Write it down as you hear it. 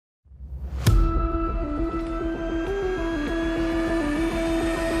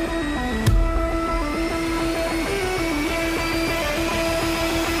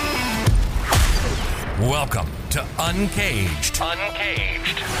Uncaged.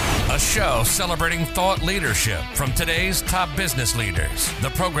 A show celebrating thought leadership from today's top business leaders. The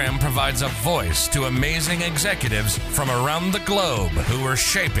program provides a voice to amazing executives from around the globe who are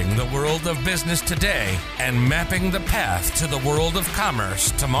shaping the world of business today and mapping the path to the world of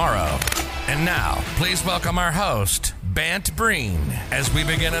commerce tomorrow. And now, please welcome our host, Bant Breen, as we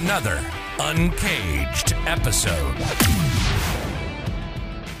begin another Uncaged episode.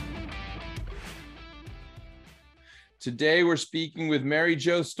 Today, we're speaking with Mary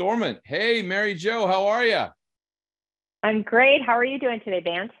Jo Storment. Hey, Mary Jo, how are you? I'm great. How are you doing today,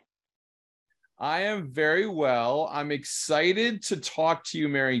 Bant? I am very well. I'm excited to talk to you,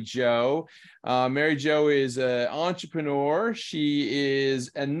 Mary Jo. Mary Jo is an entrepreneur. She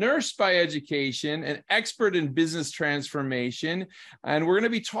is a nurse by education, an expert in business transformation, and we're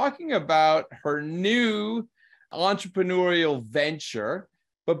going to be talking about her new entrepreneurial venture.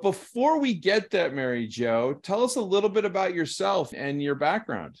 But before we get that, Mary Jo, tell us a little bit about yourself and your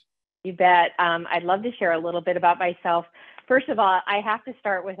background. You bet. I'd love to share a little bit about myself. First of all, I have to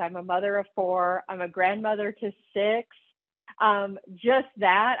start with I'm a mother of 4. I'm a grandmother to 6. Just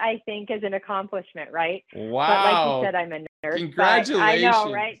that, I think, is an accomplishment, right? Wow. But like you said, I'm a nurse. Congratulations. I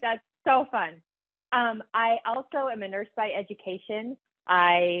know, right? That's so fun. I also am a nurse by education.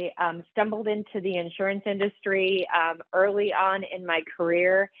 I stumbled into the insurance industry early on in my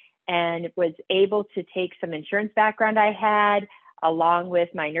career and was able to take some insurance background I had along with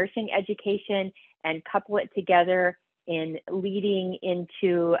my nursing education and couple it together in leading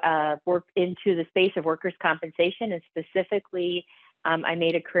into the space of workers' compensation. And specifically, I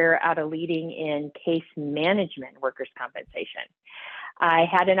made a career out of leading in case management workers' compensation. I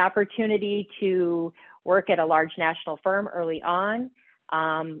had an opportunity to work at a large national firm early on.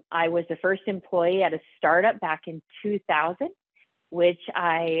 I was the first employee at a startup back in 2000, which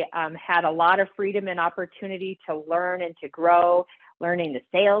I had a lot of freedom and opportunity to learn and to grow, learning the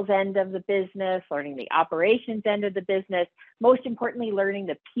sales end of the business, learning the operations end of the business, most importantly, learning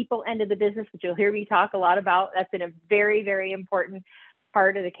the people end of the business, which you'll hear me talk a lot about. That's been a very, very important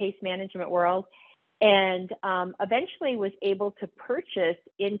part of the case management world. And eventually was able to purchase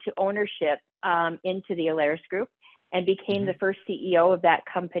into ownership into the Alaris Group, and became the first CEO of that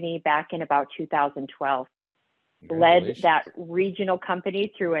company back in about 2012. Led that regional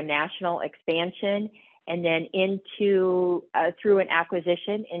company through a national expansion, and then into through an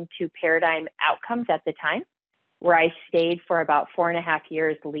acquisition into Paradigm Outcomes at the time, where I stayed for about 4.5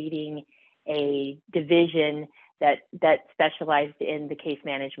 years leading a division that specialized in the case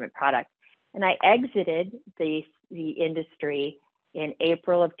management product. And I exited the industry in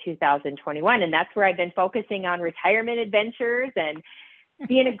April of 2021. And that's where I've been focusing on retirement adventures and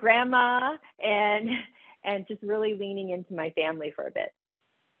being a grandma and just really leaning into my family for a bit.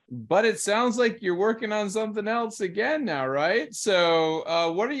 But it sounds like you're working on something else again now, right?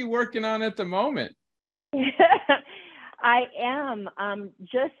 So what are you working on at the moment? I am.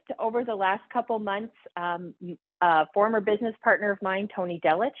 Just over the last couple months, a former business partner of mine, Tony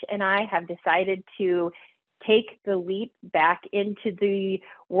Delich, and I have decided to take the leap back into the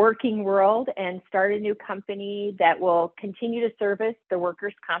working world and start a new company that will continue to service the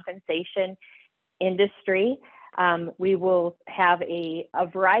workers' compensation industry. We will have a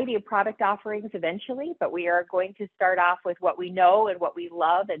variety of product offerings eventually, but we are going to start off with what we know and what we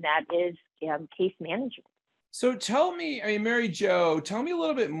love, and that is case management. So tell me, Mary Jo, tell me a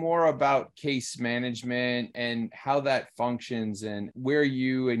little bit more about case management and how that functions and where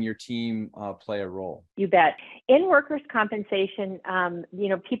you and your team play a role. You bet. In workers' compensation,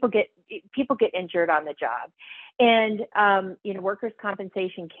 people get injured on the job. And, workers'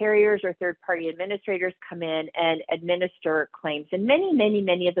 compensation carriers or third-party administrators come in and administer claims. And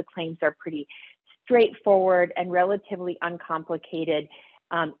many of the claims are pretty straightforward and relatively uncomplicated.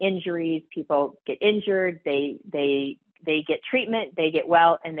 Injuries, people get injured, they get treatment, they get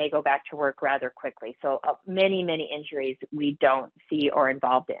well, and they go back to work rather quickly. So many injuries we don't see or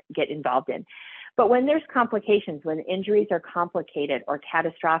get involved in. But when there's complications, when injuries are complicated or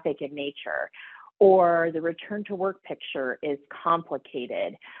catastrophic in nature, or the return to work picture is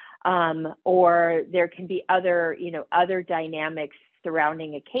complicated, or there can be other dynamics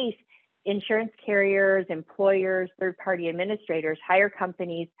surrounding a case, insurance carriers, employers, third-party administrators hire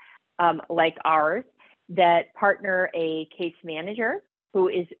companies like ours that partner a case manager who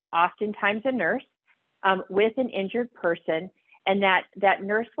is oftentimes a nurse with an injured person, and that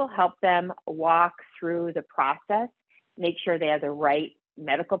nurse will help them walk through the process, make sure they have the right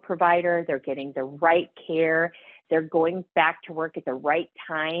medical provider, they're getting the right care, they're going back to work at the right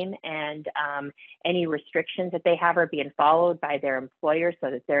time, and any restrictions that they have are being followed by their employer so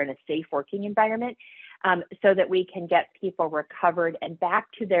that they're in a safe working environment. so that we can get people recovered and back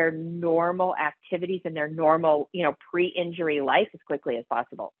to their normal activities and their normal, pre-injury life as quickly as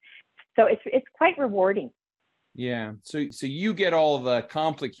possible. So it's quite rewarding. Yeah. So you get all the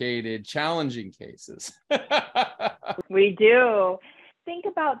complicated, challenging cases. We do. Think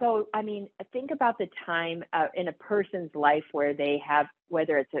about the time in a person's life where they have,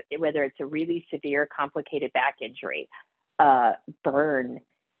 whether it's a really severe, complicated back injury, burn,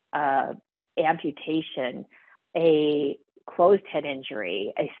 amputation, a closed head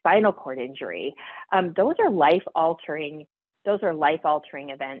injury, a spinal cord injury. Those are life-altering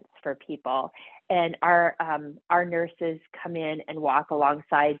events for people. And our nurses come in and walk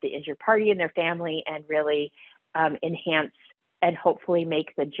alongside the injured party and their family and really enhance and hopefully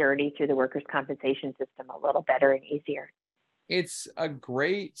make the journey through the workers' compensation system a little better and easier. It's a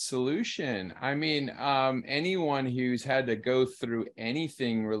great solution. I mean, anyone who's had to go through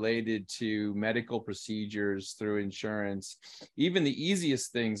anything related to medical procedures through insurance, even the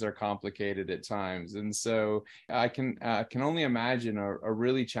easiest things are complicated at times. And so I can only imagine a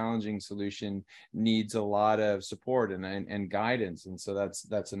really challenging solution needs a lot of support and guidance. And so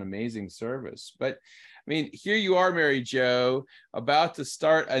that's an amazing service. But I mean, here you are, Mary Jo, about to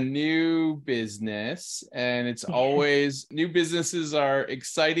start a new business, and it's always new businesses are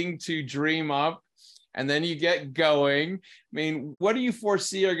exciting to dream up, and then you get going. I mean, what do you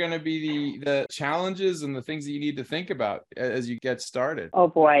foresee are going to be the challenges and the things that you need to think about as you get started? Oh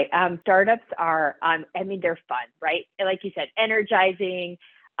boy, startups are, they're fun, right? Like you said, energizing.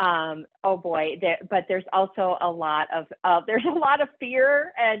 But there's also a lot of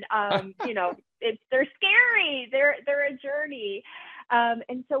fear, and they're scary. They're a journey,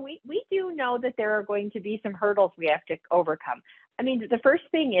 and so we do know that there are going to be some hurdles we have to overcome. I mean, the first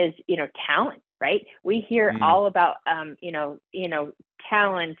thing is talent, right? We hear all about talent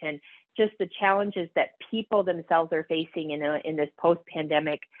and just the challenges that people themselves are facing in this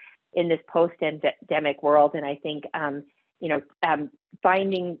post-pandemic world, and I think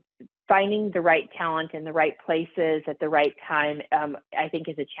finding the right talent in the right places at the right time, I think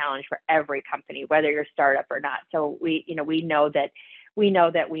is a challenge for every company, whether you're a startup or not. So we know that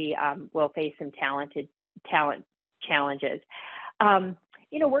we will face some talent challenges.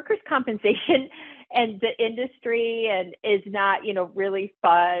 Workers' compensation and the industry is not, really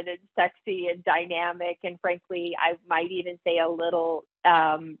fun and sexy and dynamic. And frankly, I might even say a little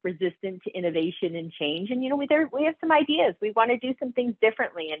resistant to innovation and change. And, we have some ideas. We want to do some things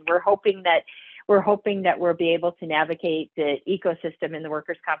differently. And we're hoping that we'll be able to navigate the ecosystem in the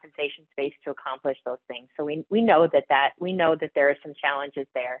workers' compensation space to accomplish those things. So we know that there are some challenges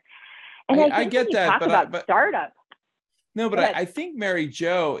there. And I get that. Talk about startups. No, but I think, Mary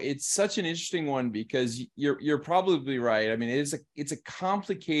Jo, it's such an interesting one because you're probably right. I mean, it's a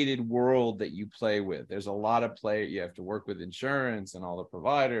complicated world that you play with. There's a lot of play. You have to work with insurance and all the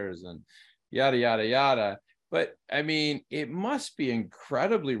providers and yada, yada, yada. But I mean, it must be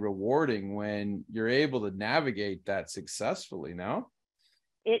incredibly rewarding when you're able to navigate that successfully, no?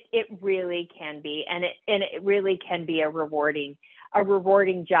 It really can be. And it really can be a rewarding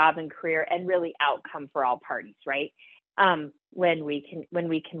job and career and really outcome for all parties, right? When we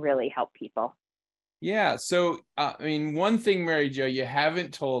can really help people. Yeah. So, one thing, Mary Jo, you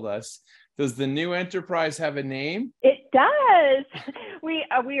haven't told us, does the new enterprise have a name? It does. We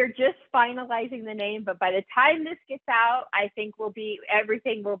are just finalizing the name, but by the time this gets out, I think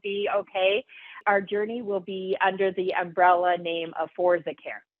everything will be okay. Our journey will be under the umbrella name of Forza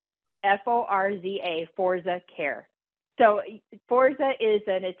Care, Forza, Forza Care. So Forza is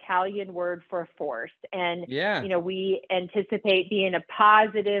an Italian word for force. And, we anticipate being a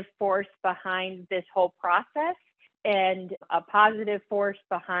positive force behind this whole process and a positive force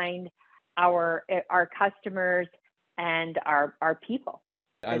behind our customers and our people.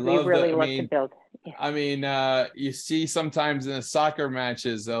 I love we really look to build. Yeah. I mean, you see sometimes in the soccer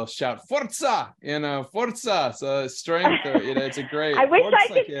matches, they'll shout Forza, Forza. So strength, it's a great. I wish I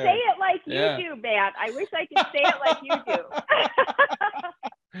could say it like you do, Matt. I wish I could say it like you do.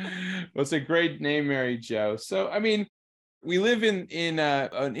 Well, it's a great name, Mary Jo. So, I mean, we live in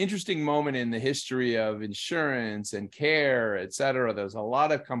an interesting moment in the history of insurance and care, et cetera. There's a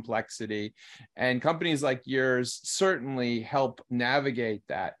lot of complexity, and companies like yours certainly help navigate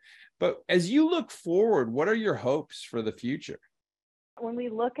that. But as you look forward, what are your hopes for the future? When we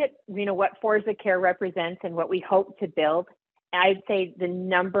look at, what Forza Care represents and what we hope to build, I'd say the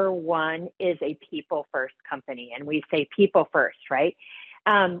number one is a people first company. And we say people first, right?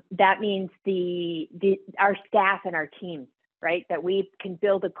 That means our staff and our teams, right? That we can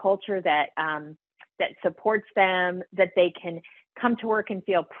build a culture that supports them, that they can come to work and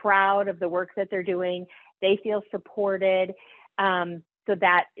feel proud of the work that they're doing. They feel supported. So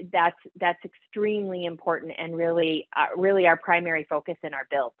that's extremely important and really our primary focus in our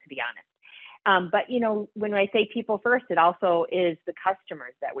build, to be honest. But, when I say people first, it also is the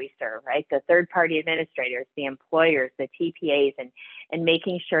customers that we serve, right? The third-party administrators, the employers, the TPAs, and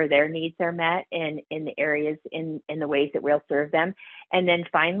making sure their needs are met in the areas, in the ways that we'll serve them. And then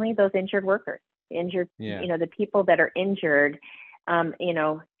finally, those injured workers, the people that are injured,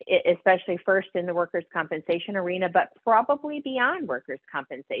 especially first in the workers' compensation arena, but probably beyond workers'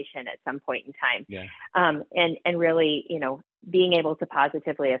 compensation at some point in time. Yeah. And really, being able to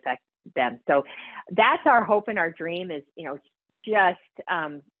positively affect them. So that's our hope and our dream is, just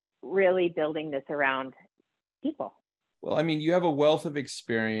really building this around people. Well, I mean, you have a wealth of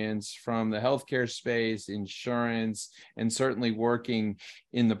experience from the healthcare space, insurance, and certainly working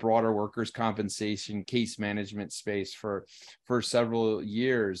in the broader workers' compensation case management space for several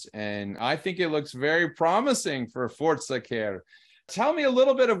years. And I think it looks very promising for Forza Care. Tell me a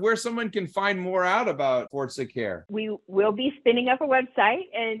little bit of where someone can find more out about Forza Care. We will be spinning up a website,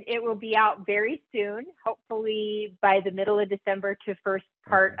 and it will be out very soon, hopefully by the middle of December to first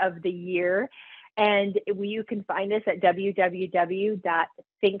part of the year. And you can find us at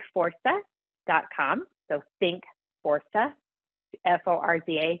www.thinkforza.com. So thinkforza,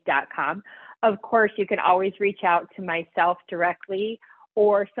 Forza.com. Of course, you can always reach out to myself directly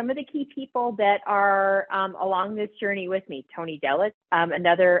or some of the key people that are along this journey with me. Tony Dellitz,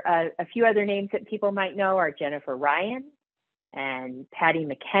 a few other names that people might know are Jennifer Ryan and Patty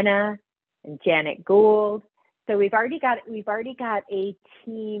McKenna and Janet Gould. So we've already got a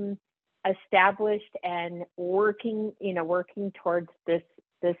team established and working towards this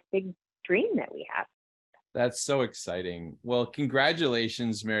big dream that we have. That's so exciting. Well,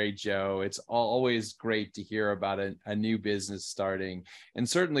 congratulations, Mary Jo. It's always great to hear about a new business starting, and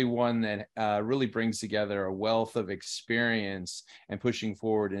certainly one that really brings together a wealth of experience and pushing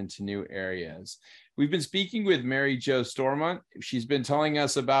forward into new areas. We've been speaking with Mary Jo Stormont. She's been telling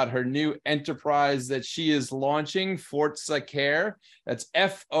us about her new enterprise that she is launching, Forza Care. That's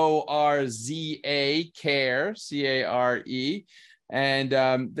Forza Care, C-A-R-E.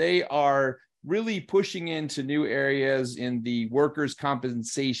 And they are really pushing into new areas in the workers'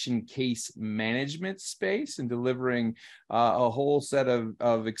 compensation case management space and delivering a whole set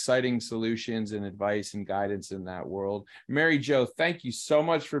of exciting solutions and advice and guidance in that world. Mary Jo, thank you so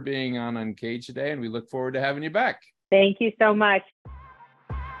much for being on Uncaged today, and we look forward to having you back. Thank you so much.